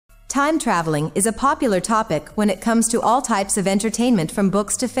Time traveling is a popular topic when it comes to all types of entertainment from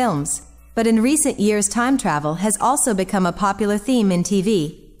books to films. But in recent years, time travel has also become a popular theme in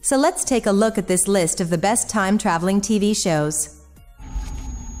TV. So let's take a look at this list of the best time-traveling TV shows.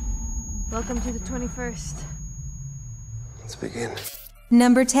 Welcome to the 21st. Let's begin.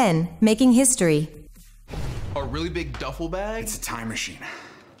 Number 10. Making History. A really big duffel bag? It's a time machine.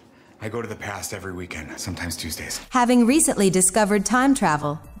 I go to the past every weekend, sometimes Tuesdays. Having recently discovered time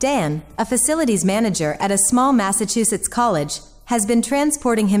travel, Dan, a facilities manager at a small Massachusetts college, has been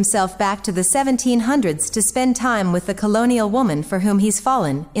transporting himself back to the 1700s to spend time with the colonial woman for whom he's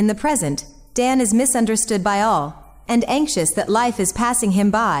fallen. In the present, Dan is misunderstood by all, and anxious that life is passing him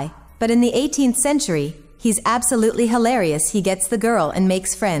by. But in the 18th century, he's absolutely hilarious. He gets the girl and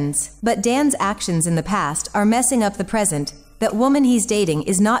makes friends. But Dan's actions in the past are messing up the present. That woman he's dating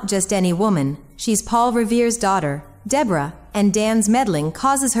is not just any woman, she's Paul Revere's daughter, Deborah, and Dan's meddling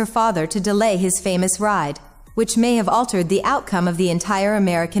causes her father to delay his famous ride, which may have altered the outcome of the entire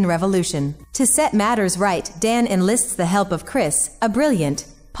American Revolution. To set matters right, Dan enlists the help of Chris, a brilliant,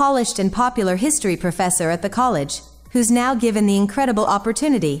 polished and popular history professor at the college, who's now given the incredible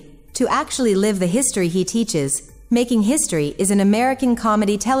opportunity to actually live the history he teaches. Making History is an American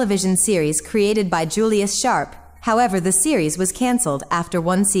comedy television series created by Julius Sharp. However, the series was cancelled after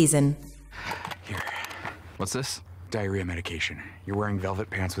one season. Here. What's this? Diarrhea medication. You're wearing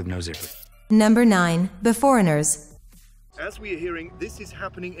velvet pants with no zipper. Number 9. BEFOREIGNERS. As we are hearing, this is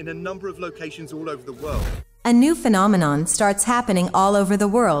happening in a number of locations all over the world. A new phenomenon starts happening all over the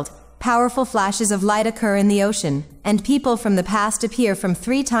world. Powerful flashes of light occur in the ocean, and people from the past appear from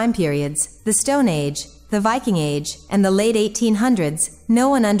 3 time periods: the Stone Age, the Viking Age, and the late 1800s. No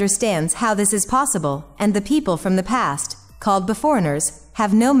one understands how this is possible, and the people from the past, called BEFOREIGNERS,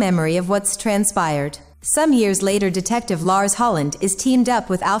 have no memory of what's transpired. Some years later, Detective Lars Holland is teamed up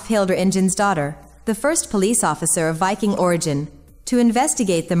with 𝗀𝗃𝗯𝗀𝗰𝗍's daughter, the first police officer of Viking origin, to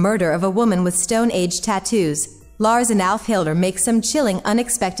investigate the murder of a woman with Stone Age tattoos. Lars and 𝗀𝗃𝗯𝗀 make some chilling,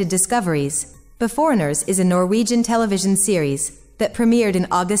 unexpected discoveries. BEFOREIGNERS is a Norwegian television series that premiered in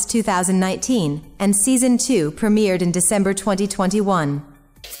August 2019, and Season 2 premiered in December 2021.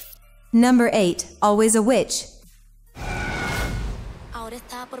 Number 8. Always a Witch.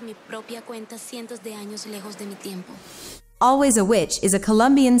 Always a Witch is a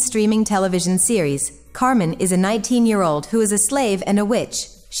Colombian streaming television series. Carmen is a 19-year-old who is a slave and a witch.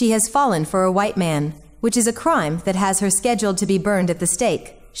 She has fallen for a white man, which is a crime that has her scheduled to be burned at the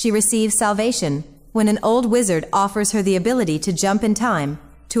stake. She receives salvation when an old wizard offers her the ability to jump in time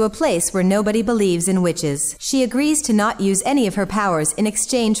to a place where nobody believes in witches. She agrees to not use any of her powers in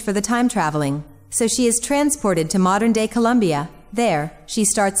exchange for the time traveling, so she is transported to modern-day Colombia. There, she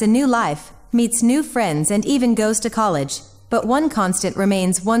starts a new life, meets new friends, and even goes to college. But one constant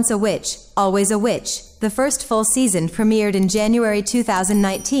remains: once a witch, always a witch. The first full season premiered in January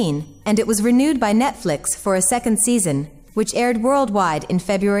 2019, and it was renewed by Netflix for a second season, which aired worldwide in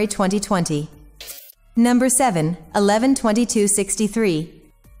February 2020. Number 7. 11/22/63.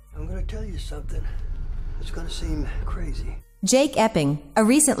 I'm gonna tell you something. It's gonna seem crazy. Jake Epping, a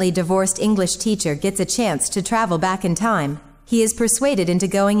recently divorced English teacher, gets a chance to travel back in time. He is persuaded into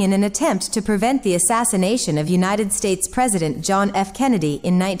going in an attempt to prevent the assassination of United States President John F. Kennedy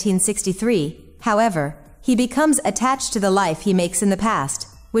in 1963. However, he becomes attached to the life he makes in the past,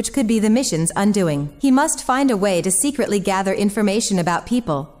 which could be the mission's undoing. He must find a way to secretly gather information about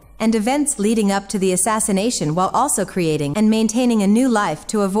people and events leading up to the assassination, while also creating and maintaining a new life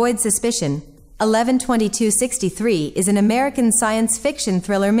to avoid suspicion. 11/22/63 is an American science fiction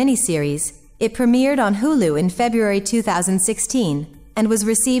thriller miniseries. It premiered on Hulu in February 2016 and was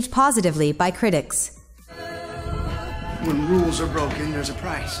received positively by critics. When rules are broken, there's a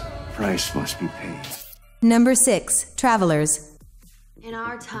price. Price must be paid. Number 6. Travelers. In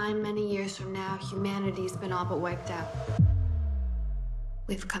our time, many years from now, humanity's been all but wiped out.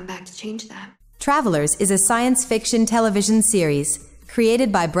 We've come back to change that. Travelers is a science fiction television series created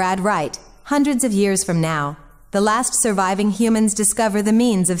by Brad Wright. Hundreds of years from now, the last surviving humans discover the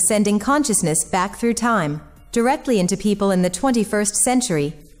means of sending consciousness back through time, directly into people in the 21st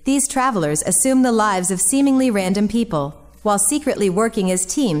century. These travelers assume the lives of seemingly random people, while secretly working as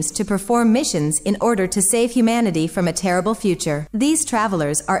teams to perform missions in order to save humanity from a terrible future. These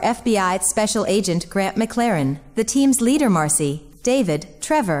travelers are FBI Special Agent Grant McLaren, the team's leader Marcy, David,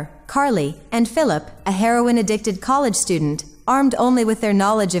 Trevor, Carly, and Philip, a heroin-addicted college student, armed only with their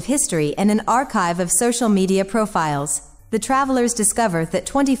knowledge of history and an archive of social media profiles. The travelers discover that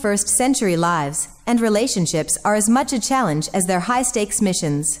 21st century lives and relationships are as much a challenge as their high-stakes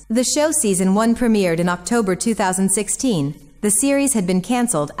missions. The show Season 1 premiered in October 2016 The series had been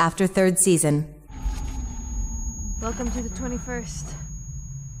cancelled after 3rd season. Welcome to the 21st.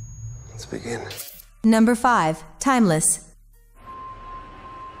 Let's begin. Number 5. Timeless.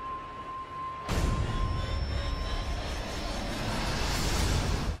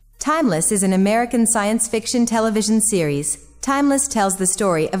 Timeless is an American science fiction television series. Timeless tells the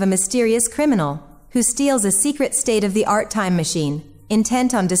story of a mysterious criminal who steals a secret state-of-the-art time machine,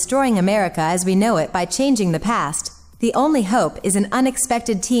 intent on destroying America as we know it by changing the past. The only hope is an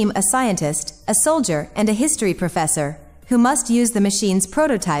unexpected team, a scientist, a soldier, and a history professor, who must use the machine's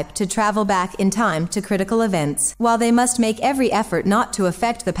prototype to travel back in time to critical events. While they must make every effort not to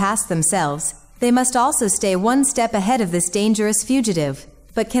affect the past themselves, they must also stay one step ahead of this dangerous fugitive.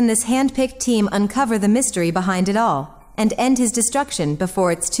 But can this hand-picked team uncover the mystery behind it all, and end his destruction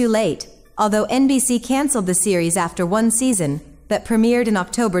before it's too late? Although NBC cancelled the series after 1 season, that premiered in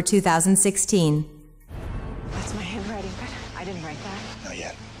October 2016. That's my handwriting, but I didn't write that. Not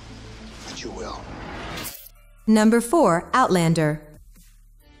yet. But you will. Number 4. Outlander.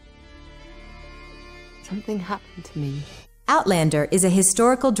 Something happened to me. Outlander is a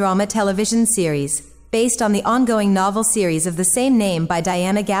historical drama television series based on the ongoing novel series of the same name by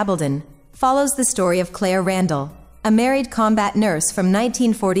Diana Gabaldon. Follows the story of Claire Randall, a married combat nurse from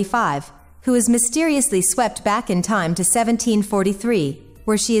 1945, who is mysteriously swept back in time to 1743,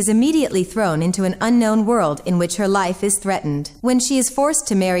 where she is immediately thrown into an unknown world in which her life is threatened. When she is forced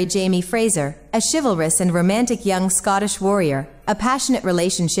to marry Jamie Fraser, a chivalrous and romantic young Scottish warrior, a passionate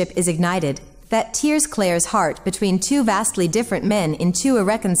relationship is ignited that tears Claire's heart between two vastly different men in two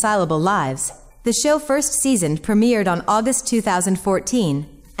irreconcilable lives. The show first season premiered on August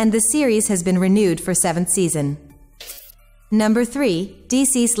 2014, and the series has been renewed for 7th season. Number 3.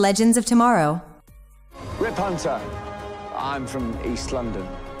 DC's Legends of Tomorrow. Rip Hunter. I'm from East London.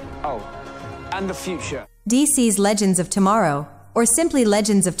 Oh, and the future. DC's Legends of Tomorrow, or simply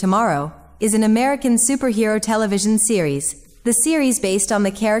Legends of Tomorrow, is an American superhero television series. The series, based on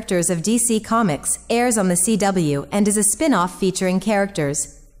the characters of DC Comics, airs on the CW and is a spin-off featuring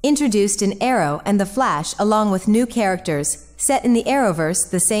characters introduced in Arrow and The Flash, along with new characters set in the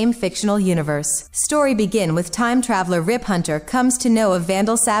Arrowverse, the same fictional universe. Story begin with time traveler Rip Hunter comes to know of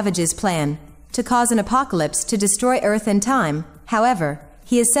Vandal Savage's plan to cause an apocalypse to destroy Earth and time. However,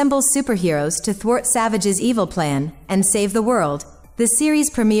 he assembles superheroes to thwart Savage's evil plan and save the world. The series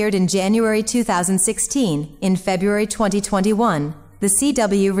premiered in January 2016. In February 2021, the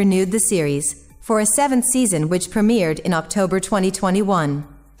CW renewed the series for a 7th season, which premiered in October 2021.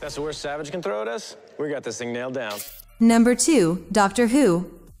 That's the worst Savage can throw at us? We got this thing nailed down. Number 2. Doctor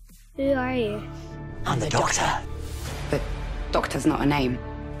Who. Who are you? I'm the Doctor. But Doctor's not a name.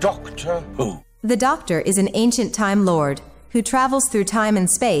 Doctor Who? The Doctor is an ancient Time Lord who travels through time and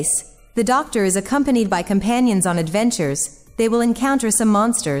space. The Doctor is accompanied by companions on adventures. They will encounter some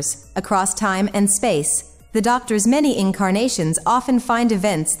monsters across time and space. The Doctor's many incarnations often find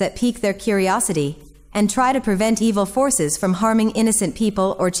events that pique their curiosity and try to prevent evil forces from harming innocent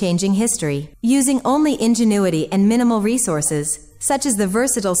people or changing history. Using only ingenuity and minimal resources, such as the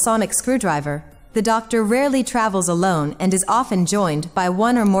versatile sonic screwdriver, the Doctor rarely travels alone and is often joined by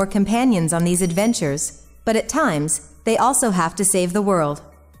one or more companions on these adventures, but at times, they also have to save the world.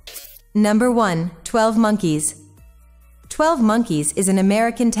 Number 1. 12 Monkeys. 12 Monkeys is an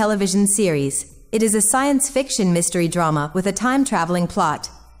American television series. It is a science fiction mystery drama with a time-traveling plot,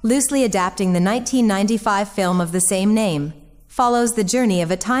 loosely adapting the 1995 film of the same name. Follows the journey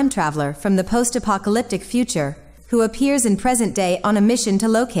of a time traveler from the post-apocalyptic future, who appears in present day on a mission to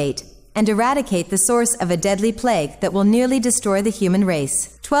locate and eradicate the source of a deadly plague that will nearly destroy the human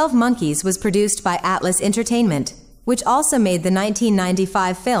race. 12 Monkeys was produced by Atlas Entertainment, which also made the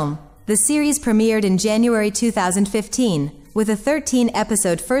 1995 film. The series premiered in January 2015, with a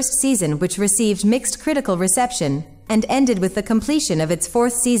 13-episode first season which received mixed critical reception, and ended with the completion of its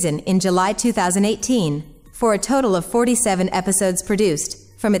 4th season in July 2018, for a total of 47 episodes produced.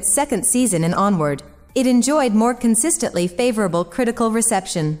 From its 2nd season and onward, it enjoyed more consistently favorable critical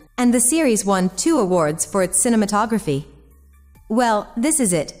reception, and the series won 2 awards for its cinematography. Well, this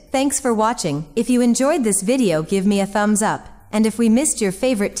is it. Thanks for watching. If you enjoyed this video, give me a thumbs up, and if we missed your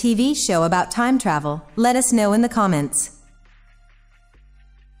favorite TV show about time travel, let us know in the comments.